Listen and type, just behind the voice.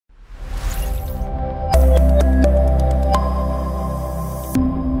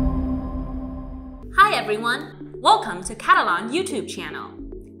everyone! Welcome to Katalon YouTube channel.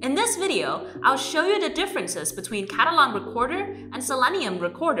 In this video, I'll show you the differences between Katalon Recorder and Selenium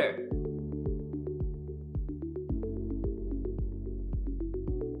Recorder.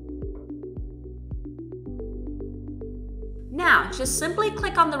 Now, just simply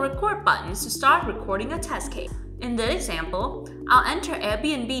click on the record buttons to start recording a test case. In this example, I'll enter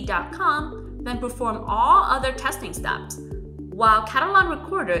Airbnb.com, then perform all other testing steps, while Katalon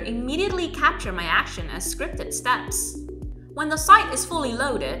Recorder immediately capture my action as scripted steps. When the site is fully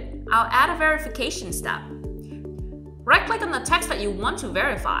loaded, I'll add a verification step. Right-click on the text that you want to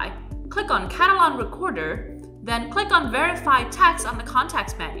verify, click on Katalon Recorder, then click on Verify Text on the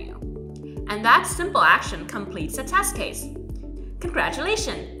context menu. And that simple action completes the test case.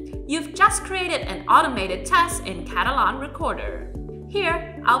 Congratulations! You've just created an automated test in Katalon Recorder.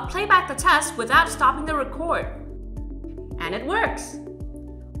 Here, I'll play back the test without stopping the record. And it works!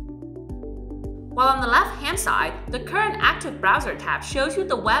 While on the left-hand side, the current active browser tab shows you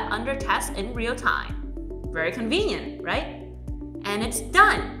the web under test in real time. Very convenient, right? And it's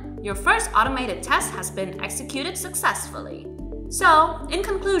done! Your first automated test has been executed successfully. So, in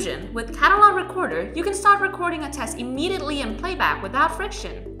conclusion, with Katalon Recorder, you can start recording a test immediately in playback without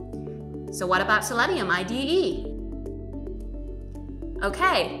friction. So what about Selenium IDE?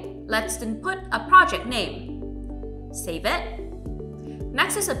 Okay, let's input a project name. Save it.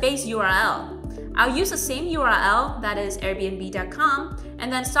 Next is a base URL. I'll use the same URL, that is Airbnb.com,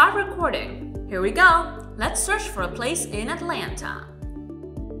 and then start recording. Here we go. Let's search for a place in Atlanta.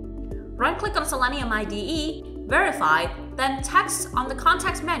 Right-click on Selenium IDE, verify, then text on the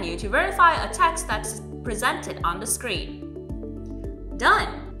context menu to verify a text that's presented on the screen.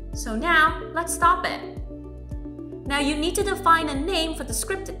 Done! So now, let's stop it. Now you need to define a name for the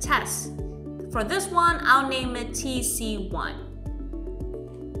scripted test. For this one, I'll name it TC1.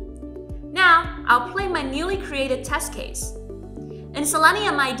 Now, I'll play my newly created test case. In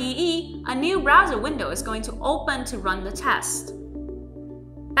Selenium IDE, a new browser window is going to open to run the test.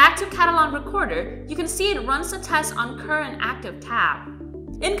 Back to Katalon Recorder, you can see it runs the test on current active tab.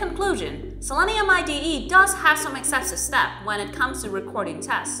 In conclusion, Selenium IDE does have some excessive steps when it comes to recording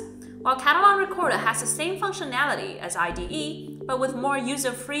tests, while Katalon Recorder has the same functionality as IDE, but with more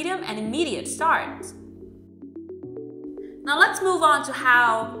user freedom and immediate start. Now let's move on to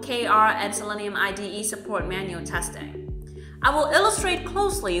how KR and Selenium IDE support manual testing. I will illustrate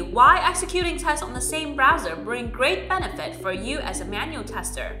closely why executing tests on the same browser bring great benefit for you as a manual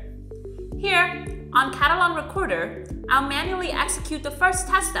tester. Here, on Katalon Recorder, I'll manually execute the first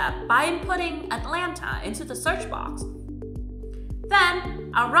test step by inputting Atlanta into the search box.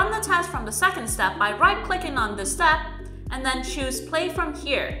 Then, I'll run the test from the second step by right-clicking on this step and then choose Play from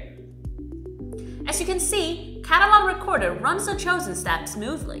here. As you can see, Katalon Recorder runs the chosen step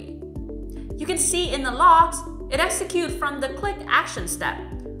smoothly. You can see in the logs, it executes from the click action step,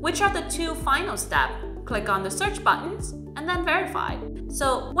 which are the two final steps. Click on the search buttons and then verify.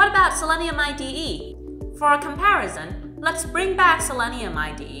 So what about Selenium IDE? For a comparison, let's bring back Selenium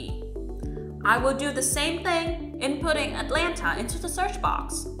IDE. I will do the same thing, inputting Atlanta into the search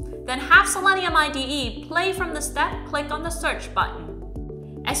box. Then have Selenium IDE play from the step, click on the search button.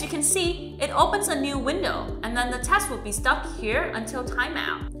 As you can see, it opens a new window, and then the test will be stuck here until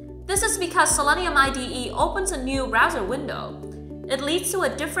timeout. This is because Selenium IDE opens a new browser window. It leads to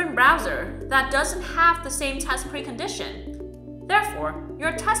a different browser that doesn't have the same test precondition. Therefore,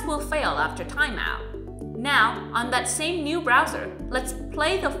 your test will fail after timeout. Now, on that same new browser, let's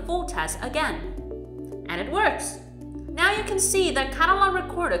play the full test again. And it works! Now you can see that Katalon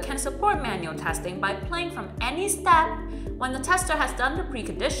Recorder can support manual testing by playing from any step when the tester has done the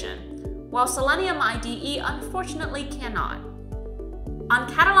precondition, while Selenium IDE unfortunately cannot.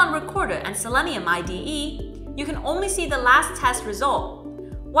 On Katalon Recorder and Selenium IDE, you can only see the last test result.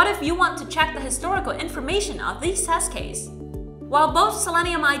 What if you want to check the historical information of these test cases? While both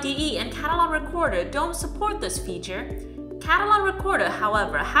Selenium IDE and Katalon Recorder don't support this feature, Katalon Recorder,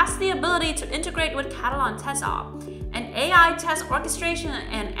 however, has the ability to integrate with Katalon TestOp, an AI test orchestration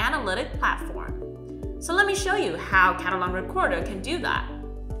and analytic platform. So let me show you how Katalon Recorder can do that.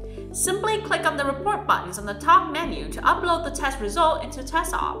 Simply click on the report buttons on the top menu to upload the test result into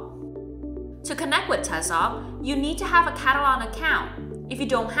TestOp. To connect with TestOp, you need to have a Katalon account. If you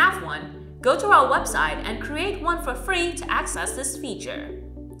don't have one, go to our website and create one for free to access this feature.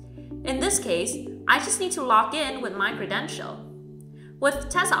 In this case, I just need to log in with my credential. With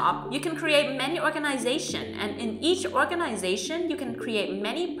TestOp, you can create many organizations, and in each organization, you can create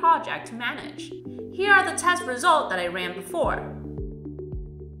many projects to manage. Here are the test results that I ran before.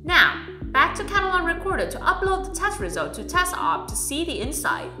 Now, back to Katalon Recorder to upload the test result to TestOp to see the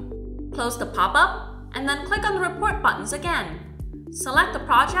insight. Close the pop-up, and then click on the report buttons again. Select the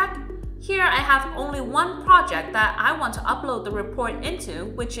project. Here I have only one project that I want to upload the report into,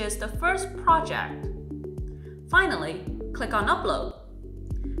 which is the first project. Finally, click on Upload.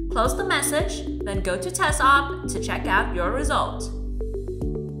 Close the message, then go to TestOp to check out your result.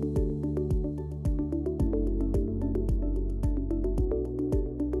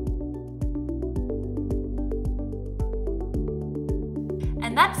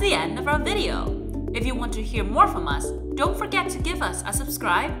 And that's the end of our video. If you want to hear more from us, don't forget to give us a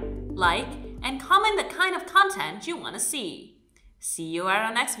subscribe, like, and comment the kind of content you want to see. See you at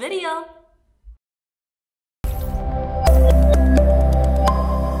our next video.